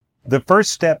The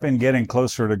first step in getting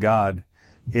closer to God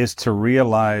is to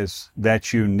realize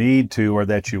that you need to or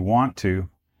that you want to.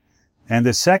 And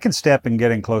the second step in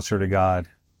getting closer to God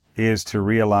is to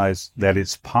realize that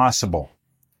it's possible.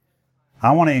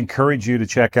 I want to encourage you to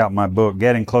check out my book,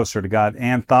 Getting Closer to God,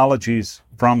 Anthologies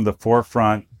from the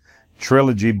Forefront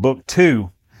Trilogy, Book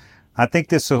 2. I think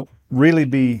this will really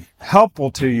be helpful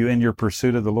to you in your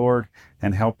pursuit of the Lord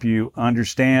and help you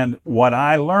understand what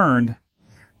I learned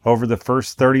over the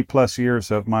first 30 plus years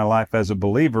of my life as a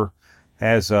believer,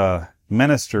 as a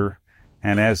minister,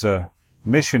 and as a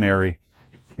missionary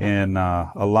in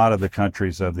a lot of the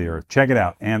countries of the earth. Check it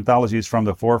out. Anthologies from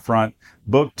the Forefront,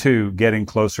 Book 2, Getting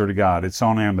Closer to God. It's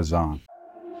on Amazon.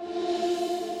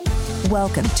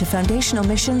 Welcome to Foundational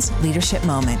Missions Leadership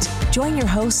Moment. Join your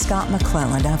host, Scott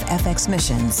McClelland of FX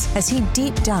Missions, as he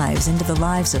deep dives into the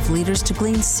lives of leaders to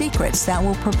glean secrets that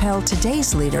will propel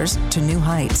today's leaders to new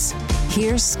heights.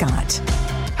 Here's Scott.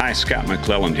 Hi, Scott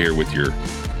McClelland here with your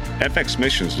FX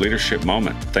Missions Leadership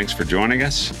Moment. Thanks for joining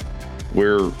us.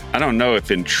 I don't know if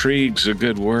intrigue's a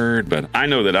good word, but I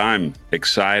know that I'm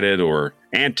excited, or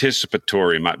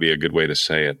anticipatory might be a good way to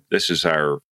say it. This is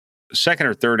our second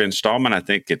or third installment. I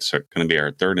think it's going to be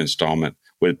our third installment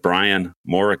with Brian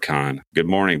Moricon. Good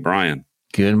morning, Brian.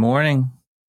 Good morning.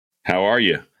 How are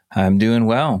you? I'm doing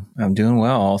well.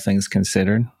 All things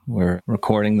considered. We're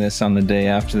recording this on the day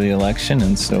after the election,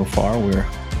 and so far we're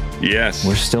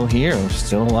still here. We're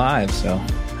still alive, so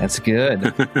that's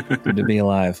good. Good to be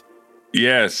alive.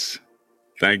 Yes.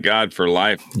 Thank God for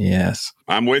life. Yes.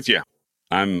 I'm with you.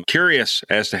 I'm curious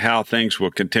as to how things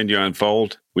will continue to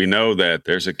unfold. We know that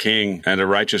there's a king and a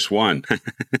righteous one.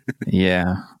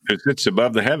 Yeah. Who sits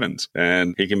above the heavens,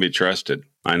 and he can be trusted.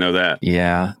 I know that.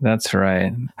 Yeah, that's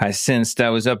right. I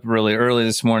was up really early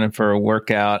this morning for a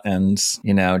workout and,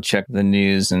 checked the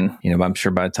news. And, I'm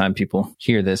sure by the time people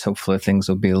hear this, hopefully things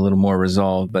will be a little more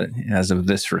resolved. But as of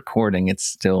this recording, it's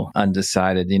still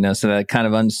undecided, so that kind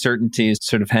of uncertainty is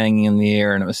sort of hanging in the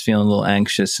air, and I was feeling a little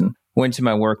anxious and went to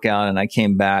my workout, and I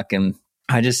came back and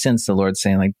I just sensed the Lord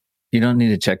saying, like, you don't need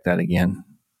to check that again.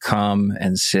 Come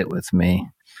and sit with me.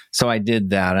 So I did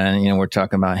that. And, we're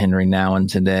talking about Henry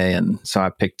Nouwen today. And so I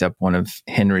picked up one of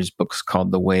Henry's books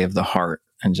called The Way of the Heart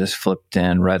and just flipped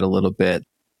in, read a little bit.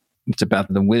 It's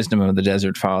about the wisdom of the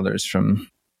Desert Fathers from,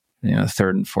 3rd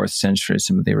and 4th century,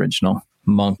 some of the original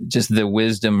monks, just the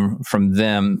wisdom from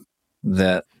them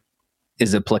that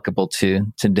is applicable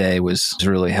to today was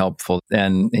really helpful.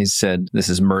 And he said, this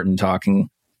is Merton talking,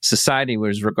 society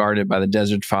was regarded by the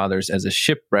Desert Fathers as a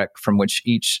shipwreck from which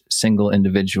each single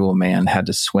individual man had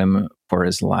to swim for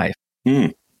his life.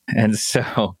 And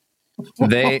so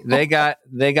they got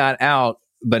out,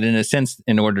 but in a sense,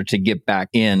 in order to get back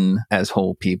in as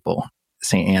whole people.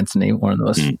 St. Anthony, one of the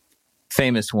most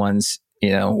famous ones,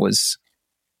 was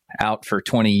out for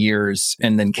 20 years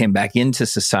and then came back into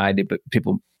society, but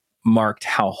people marked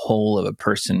how whole of a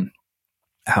person,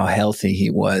 how healthy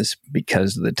he was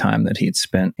because of the time that he'd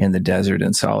spent in the desert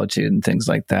and solitude and things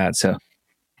like that. So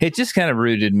it just kind of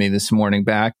rooted me this morning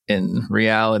back in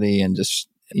reality and just,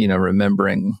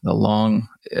 remembering the long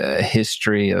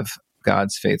history of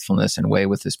God's faithfulness and way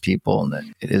with his people, and that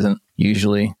it isn't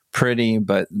usually pretty,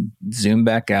 but zoom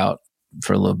back out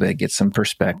for a little bit, get some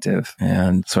perspective.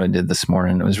 And so I did this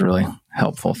morning. It was really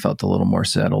helpful. Felt a little more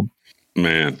settled.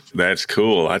 Man, that's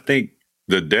cool. I think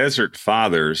the Desert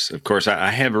Fathers, of course,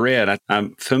 I have read,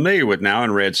 I'm familiar with now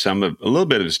and read a little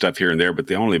bit of his stuff here and there, but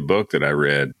the only book that I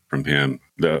read from him,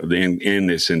 in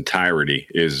its entirety,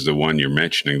 is the one you're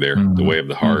mentioning there, The Way of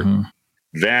the Heart.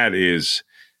 That is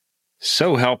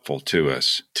so helpful to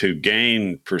us to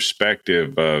gain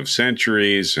perspective of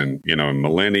centuries and,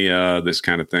 millennia, this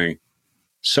kind of thing.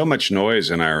 So much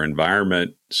noise in our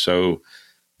environment, so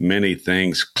many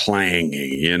things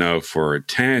clanging, for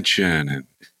attention and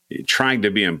trying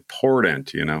to be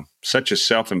important, such a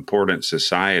self-important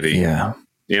society. Yeah.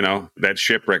 That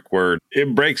shipwreck word,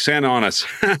 it breaks in on us.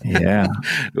 Yeah.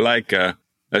 Like a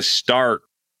stark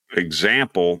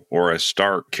example or a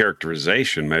stark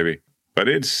characterization, maybe, but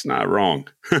it's not wrong.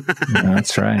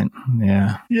 That's right.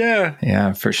 Yeah. Yeah.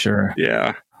 Yeah, for sure.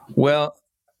 Yeah. Well,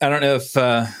 I don't know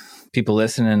if people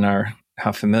listening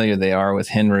how familiar they are with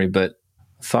Henry, but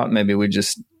I thought maybe we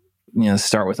just,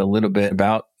 start with a little bit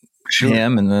about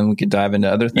him, and then we could dive into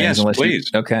other things. Yes,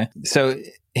 please. Okay. So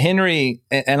Henry,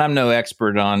 and I'm no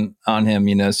expert on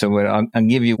him, so I'll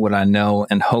give you what I know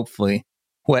and hopefully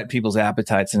whet people's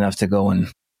appetites enough to go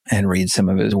and read some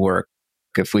of his work.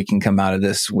 If we can come out of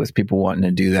this with people wanting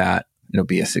to do that, it'll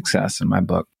be a success in my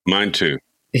book. Mine too.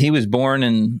 He was born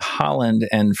in Holland,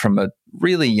 and from a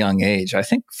really young age, I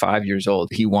think 5 years old,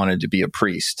 he wanted to be a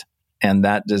priest. And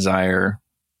that desire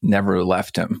never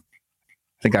left him.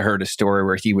 I think I heard a story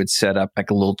where he would set up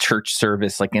like a little church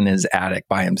service like in his attic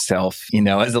by himself,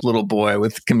 as a little boy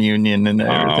with communion and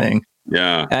everything.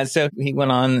 Yeah. And so he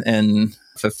went on and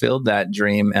fulfilled that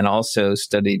dream and also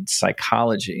studied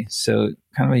psychology. So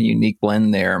kind of a unique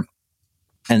blend there.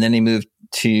 And then he moved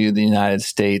to the United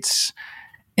States,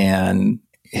 and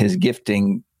his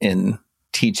gifting in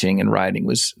teaching and writing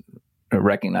was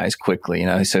recognized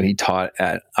quickly. So he taught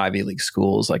at Ivy League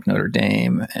schools like Notre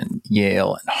Dame and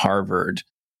Yale and Harvard,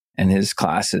 and his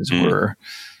classes were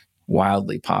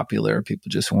wildly popular. People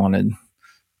just wanted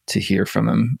to hear from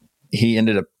him. He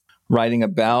ended up writing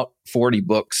about 40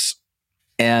 books,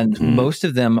 and most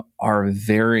of them are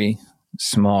very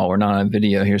small. We're not on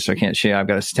video here, so I can't show you. I've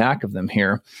got a stack of them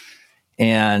here.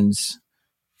 And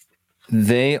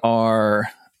they are,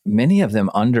 many of them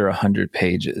under 100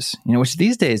 pages, which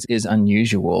these days is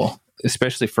unusual,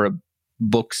 especially for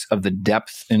books of the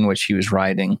depth in which he was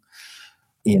writing.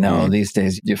 These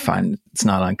days you find it's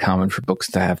not uncommon for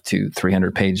books to have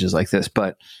 200-300 pages like this.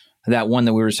 But that one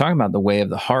that we were talking about, The Way of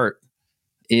the Heart,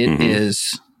 it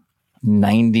is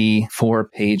 94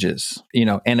 pages,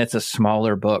 and it's a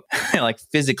smaller book, like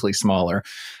physically smaller.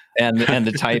 And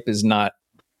the type is not,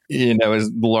 is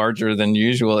larger than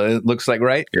usual. It looks like,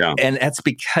 right? Yeah. And that's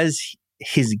because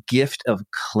his gift of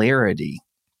clarity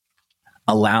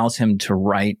allows him to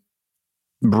write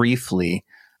briefly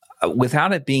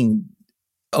without it being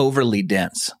overly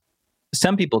dense.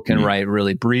 Some people can write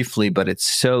really briefly, but it's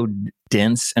so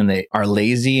dense and they are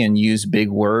lazy and use big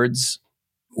words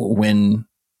when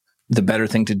the better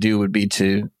thing to do would be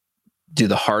to do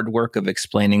the hard work of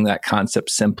explaining that concept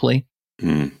simply.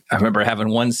 I remember having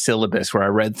one syllabus where I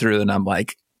read through and I'm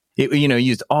like,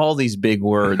 used all these big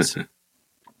words.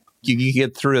 You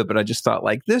get through it, but I just thought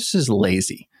like, this is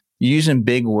lazy. Using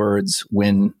big words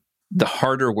when the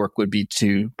harder work would be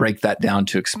to break that down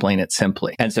to explain it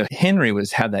simply. And so Henry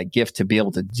had that gift to be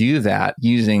able to do that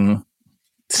using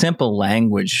simple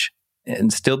language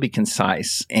and still be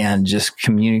concise and just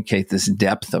communicate this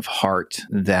depth of heart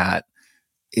that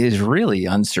is really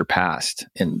unsurpassed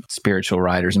in spiritual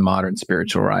writers and modern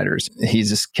spiritual writers. He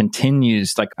just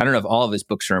continues, I don't know if all of his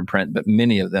books are in print, but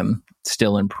many of them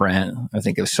still in print. I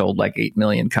think have sold like 8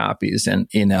 million copies. And,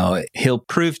 he'll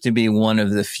prove to be one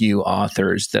of the few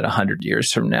authors that 100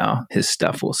 years from now, his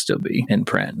stuff will still be in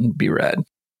print and be read.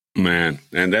 Man,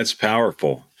 and that's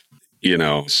powerful.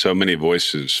 So many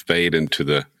voices fade into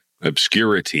the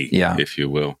obscurity, if you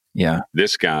will. Yeah.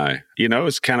 This guy,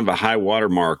 is kind of a high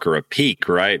watermark or a peak,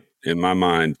 right? In my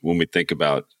mind, when we think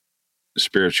about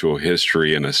spiritual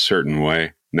history in a certain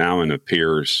way, Nouwen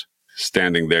appears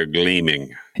standing there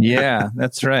gleaming. Yeah,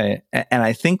 that's right. And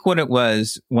I think what it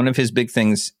was, one of his big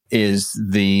things is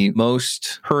the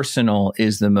most personal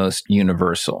is the most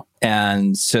universal.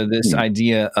 And so this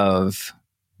idea of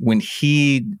when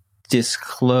he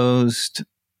disclosed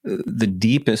the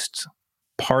deepest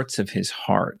parts of his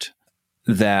heart,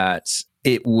 that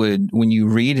it would, when you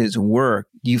read his work,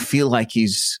 you feel like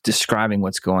he's describing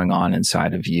what's going on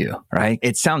inside of you, right?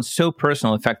 It sounds so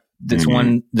personal. In fact, this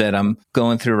one that I'm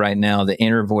going through right now, The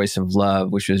Inner Voice of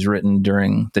Love, which was written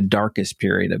during the darkest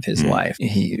period of his life.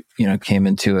 He, came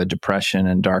into a depression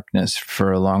and darkness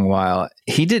for a long while.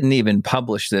 He didn't even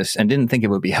publish this and didn't think it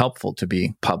would be helpful to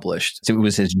be published. So it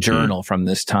was his journal from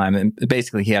this time. And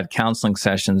basically he had counseling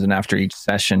sessions, and after each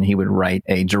session, he would write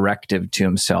a directive to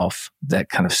himself that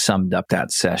kind of summed up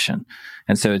that session.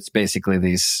 And so it's basically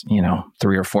these,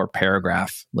 3 or 4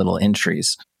 paragraph little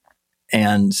entries.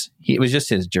 And it was just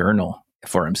his journal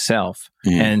for himself.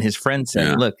 And his friend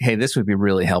said, look, hey, this would be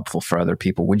really helpful for other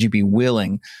people. Would you be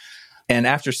willing? And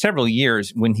after several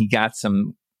years, when he got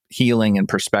some healing and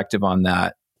perspective on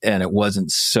that, and it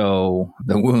wasn't so,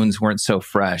 the wounds weren't so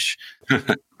fresh,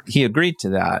 he agreed to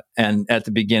that. And at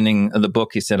the beginning of the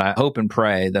book, he said, I hope and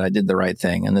pray that I did the right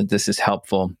thing and that this is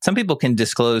helpful. Some people can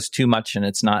disclose too much and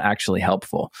it's not actually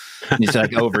helpful. It's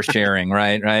like oversharing,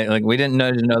 right? Like we didn't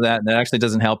know that. That actually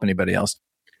doesn't help anybody else.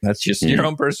 That's just your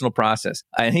own personal process.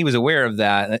 And he was aware of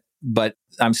that, but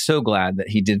I'm so glad that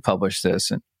he did publish this.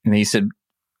 And he said,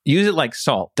 use it like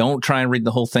salt. Don't try and read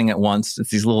the whole thing at once. It's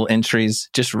these little entries.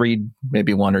 Just read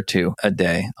maybe 1 or 2 a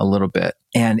day, a little bit.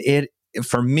 And it,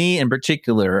 for me in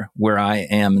particular, where I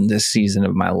am in this season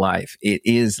of my life, it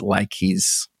is like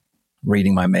he's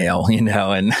reading my mail,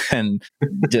 and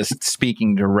just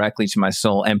speaking directly to my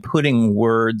soul and putting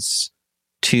words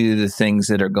to the things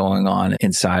that are going on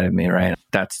inside of me, right?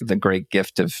 That's the great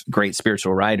gift of great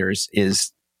spiritual writers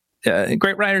is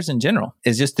great writers in general,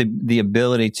 is just the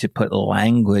ability to put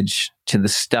language to the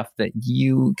stuff that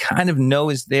you kind of know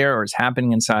is there or is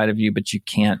happening inside of you, but you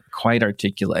can't quite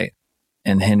articulate.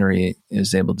 And Henry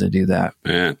is able to do that.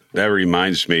 Man, that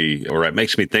reminds me, or it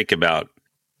makes me think about,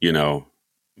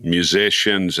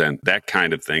 musicians and that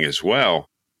kind of thing as well,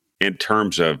 in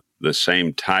terms of the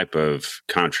same type of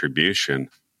contribution.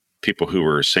 People who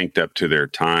were synced up to their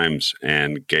times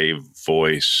and gave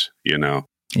voice,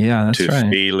 that's to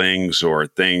right. feelings or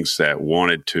things that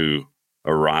wanted to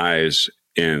arise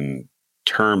in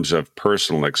terms of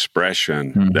personal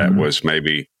expression that was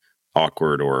maybe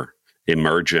awkward or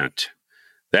emergent.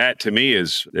 That to me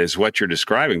is what you're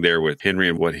describing there with Henry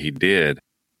and what he did.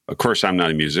 Of course, I'm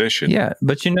not a musician. Yeah,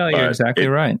 but you're exactly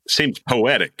right. Seems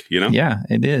poetic, Yeah,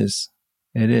 it is.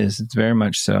 It is. It's very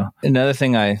much so. Another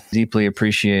thing I deeply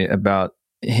appreciate about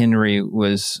Henry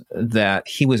was that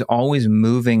he was always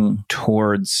moving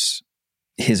towards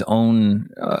his own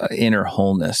inner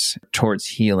wholeness, towards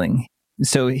healing.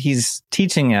 So he's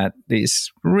teaching at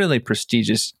these really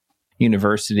prestigious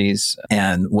universities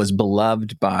and was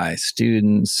beloved by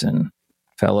students and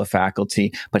fellow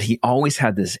faculty, but he always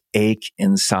had this ache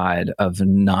inside of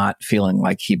not feeling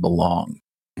like he belonged.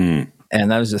 And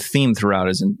that was a theme throughout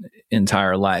his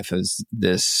entire life, is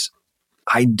this,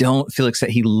 I don't feel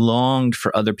accepted. He longed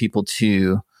for other people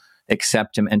to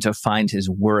accept him and to find his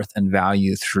worth and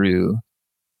value through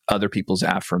other people's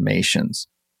affirmations,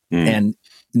 and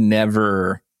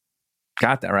never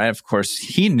got that, right? Of course,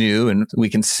 he knew, and we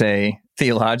can say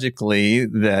theologically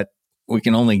that we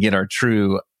can only get our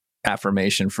true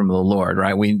affirmation from the Lord,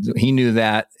 right? He knew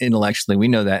that intellectually. We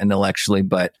know that intellectually,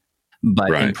 but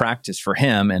right. In practice for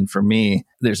him and for me,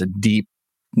 there's a deep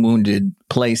wounded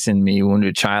place in me,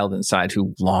 wounded child inside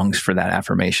who longs for that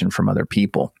affirmation from other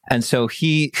people. And so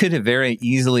he could have very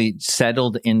easily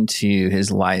settled into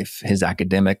his life, his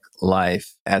academic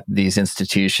life at these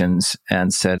institutions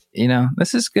and said,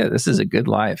 this is good. This is a good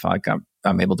life. Like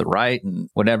I'm able to write and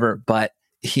whatever. But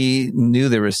he knew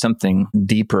there was something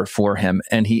deeper for him.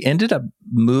 And he ended up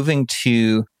moving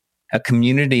to a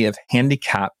community of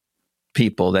handicapped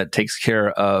people that takes care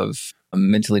of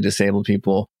mentally disabled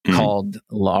people called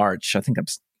L'Arche. I think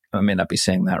I may not be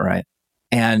saying that right.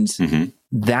 And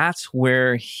that's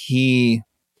where he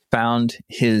found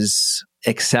his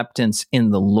acceptance in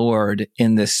the Lord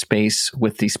in this space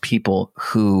with these people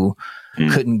who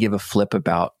couldn't give a flip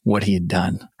about what he had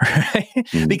done, right?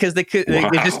 Because they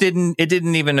just didn't, it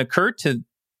didn't even occur to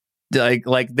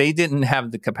like they didn't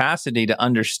have the capacity to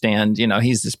understand,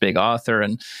 he's this big author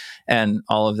and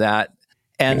all of that.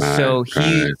 And so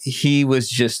he was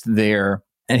just there.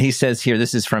 And he says here,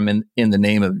 this is from in the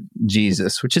Name of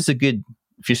Jesus, which is a good,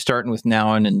 if you're starting with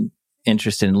now and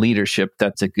interested in leadership,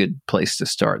 that's a good place to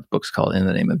start. The book's called In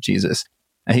the Name of Jesus.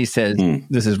 And he says,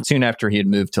 this is soon after he had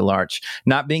moved to L'Arche,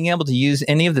 not being able to use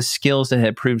any of the skills that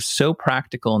had proved so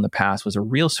practical in the past was a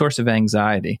real source of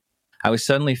anxiety. I was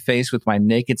suddenly faced with my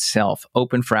naked self,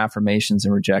 open for affirmations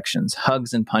and rejections,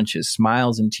 hugs and punches,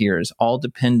 smiles and tears, all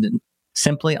dependent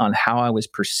simply on how I was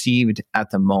perceived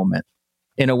at the moment.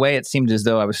 In a way, it seemed as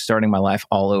though I was starting my life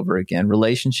all over again.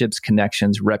 Relationships,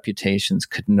 connections, reputations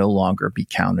could no longer be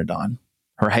counted on.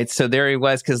 Right? So there he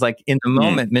was, because like in the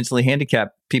moment, mentally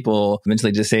handicapped people,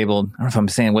 mentally disabled, I don't know if I'm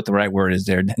saying what the right word is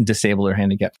there, disabled or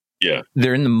handicapped. Yeah.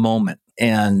 They're in the moment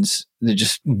and they're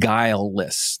just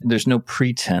guileless. There's no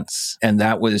pretense. And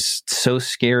that was so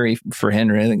scary for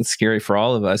Henry. I think it's scary for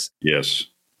all of us. Yes.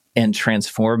 And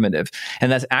transformative.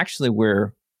 And that's actually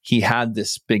where he had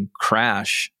this big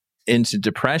crash into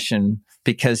depression,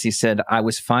 because he said, I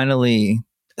was finally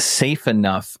safe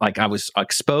enough. Like I was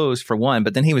exposed for one,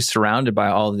 but then he was surrounded by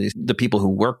all of the people who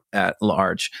worked at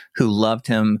L'Arche who loved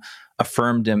him,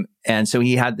 affirmed him. And so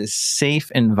he had this safe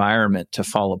environment to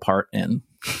fall apart in.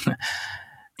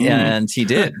 And he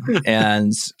did.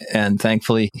 And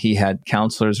thankfully he had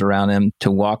counselors around him to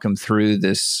walk him through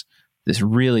this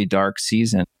really dark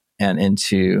season and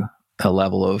into a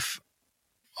level of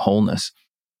wholeness.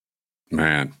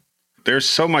 Man, there's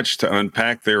so much to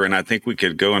unpack there, and I think we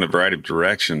could go in a variety of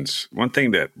directions. One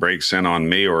thing that breaks in on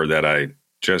me, or that I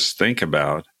just think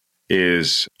about,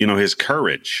 is, his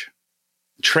courage,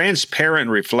 transparent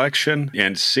reflection,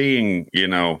 and seeing,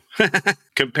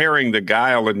 comparing the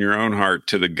guile in your own heart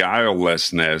to the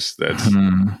guilelessness that's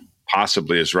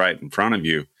possibly is right in front of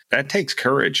you. That takes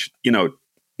courage,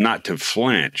 not to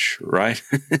flinch, right?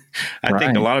 I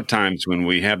think a lot of times when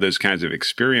we have those kinds of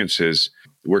experiences,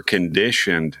 we're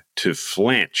conditioned to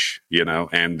flinch,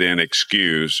 and then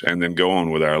excuse and then go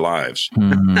on with our lives.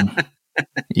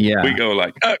 Yeah. We go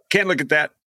like, oh, can't look at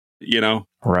that,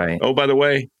 Right. Oh, by the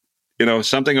way,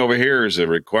 something over here is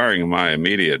requiring my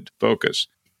immediate focus.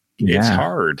 Yeah. It's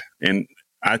hard. And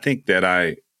I think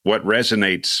that what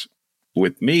resonates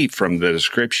with me from the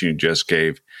description you just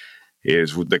gave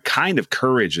is the kind of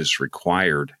courage is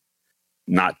required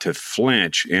not to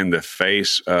flinch in the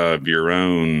face of your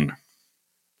own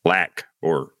lack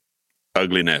or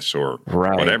ugliness or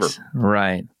whatever.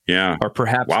 Right. Yeah. Or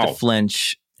perhaps to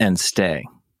flinch and stay.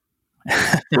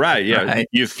 Right. Yeah. Right.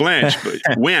 You flinch,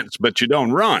 wince, but you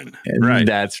don't run. Right.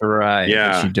 That's right.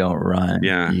 Yeah. But you don't run.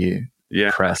 Yeah. You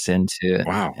press into it.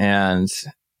 Wow. And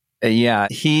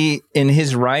he, in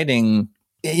his writing,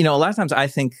 a lot of times I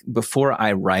think before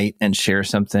I write and share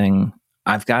something,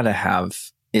 I've got to have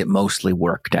it mostly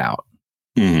worked out.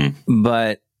 Mm-hmm.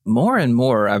 But more and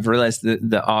more, I've realized that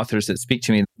the authors that speak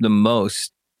to me the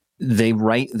most, they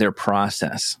write their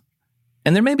process.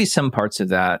 And there may be some parts of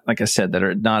that, like I said, that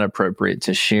are not appropriate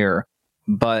to share.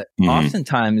 But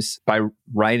oftentimes by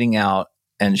writing out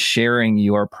and sharing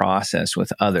your process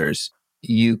with others,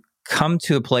 you come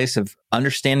to a place of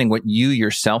understanding what you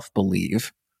yourself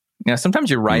believe. Sometimes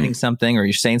you're writing something or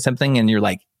you're saying something and you're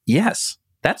like, yes,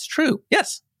 that's true.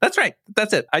 Yes, that's right.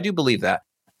 That's it. I do believe that.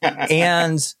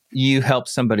 And you help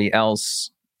somebody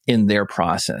else in their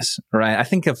process, right? I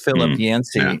think of Philip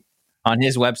Yancey. Yeah. On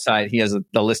his website, he has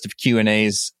a list of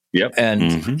Q&As. Yep.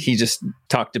 And he just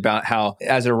talked about how,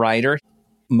 as a writer,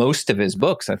 most of his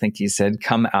books, I think he said,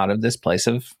 come out of this place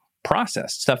of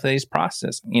process, stuff that he's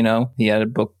processed. He had a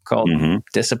book called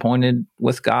Disappointed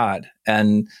with God.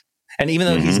 And even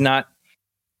though he's not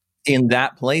in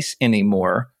that place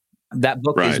anymore, that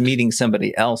book is meeting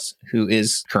somebody else who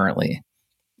is currently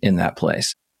in that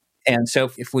place. And so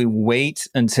if we wait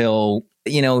until,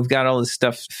 we've got all this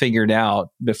stuff figured out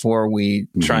before we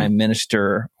try and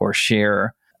minister or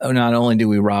share, not only do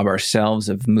we rob ourselves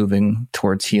of moving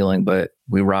towards healing, but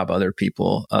we rob other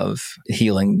people of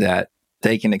healing that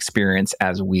they can experience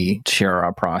as we share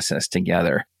our process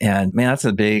together. And man, that's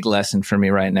a big lesson for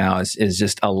me right now is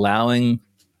just allowing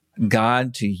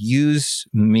God to use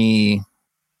me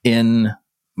in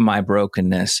my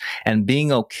brokenness and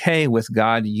being okay with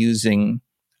God using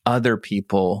other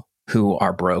people who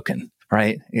are broken,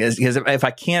 right? Because if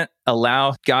I can't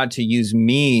allow God to use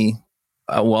me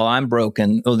while I'm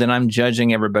broken, then I'm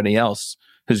judging everybody else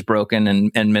who's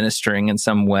broken and ministering in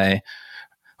some way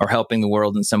or helping the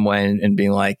world in some way and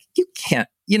being like, you can't,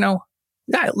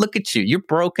 God, look at you. You're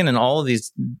broken in all of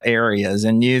these areas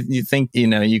and you think,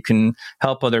 you can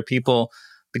help other people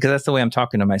because that's the way I'm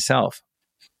talking to myself.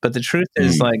 But the truth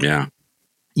is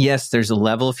yes, there's a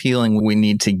level of healing we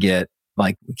need to get.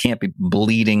 Like, we can't be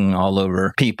bleeding all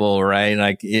over people, right?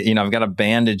 Like, I've got to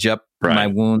bandage up my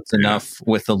wounds enough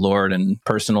with the Lord and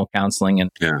personal counseling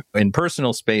and in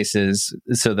personal spaces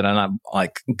so that I'm not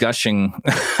like gushing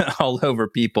all over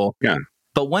people. Yeah.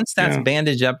 But once that's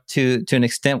bandaged up to an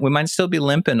extent, we might still be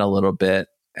limping a little bit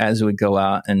as we go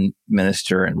out and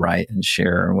minister and write and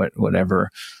share whatever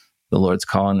the Lord's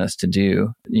calling us to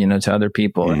do, to other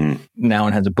people. And now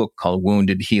one has a book called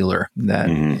Wounded Healer that,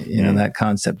 that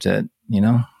concept that,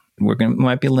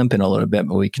 might be limping a little bit,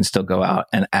 but we can still go out.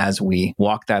 And as we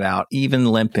walk that out, even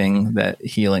limping, that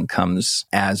healing comes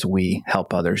as we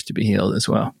help others to be healed as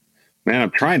well. Man,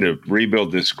 I'm trying to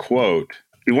rebuild this quote.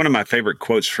 One of my favorite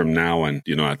quotes from Nouwen,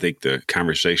 I think the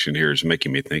conversation here is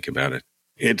making me think about it.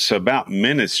 It's about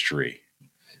ministry.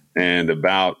 And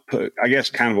about, I guess,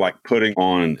 kind of like putting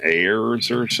on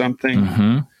airs or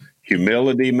something.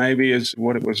 Humility, maybe, is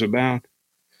what it was about.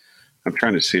 I'm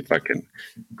trying to see if I can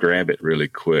grab it really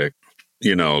quick.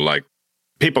 Like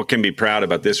people can be proud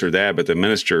about this or that, but the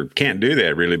minister can't do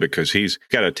that really because he's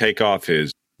got to take off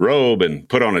his robe and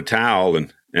put on a towel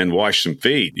and wash some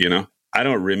feet, I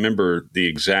don't remember the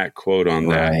exact quote on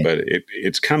that, but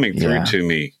it's coming through to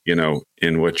me,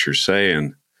 in what you're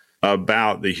saying.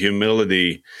 About the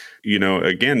humility,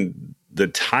 again, the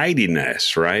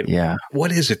tidiness, right? Yeah.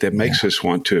 What is it that makes us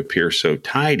want to appear so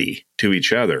tidy to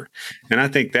each other? And I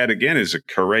think that, again, is a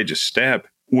courageous step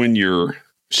when you're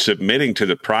submitting to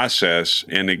the process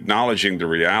and acknowledging the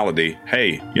reality.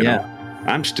 Hey,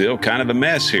 I'm still kind of a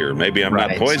mess here. Maybe I'm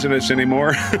not poisonous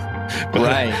anymore.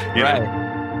 Right.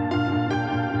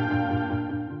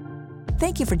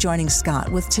 Thank you for joining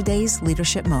Scott with today's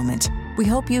Leadership Moment. We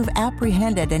hope you've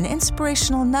apprehended an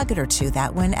inspirational nugget or two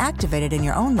that, when activated in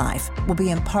your own life, will be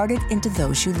imparted into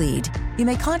those you lead. You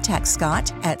may contact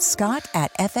Scott at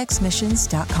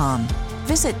scott@fxmissions.com.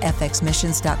 Visit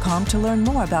fxmissions.com to learn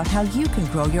more about how you can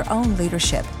grow your own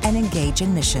leadership and engage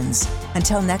in missions.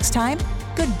 Until next time,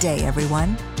 good day,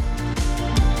 everyone.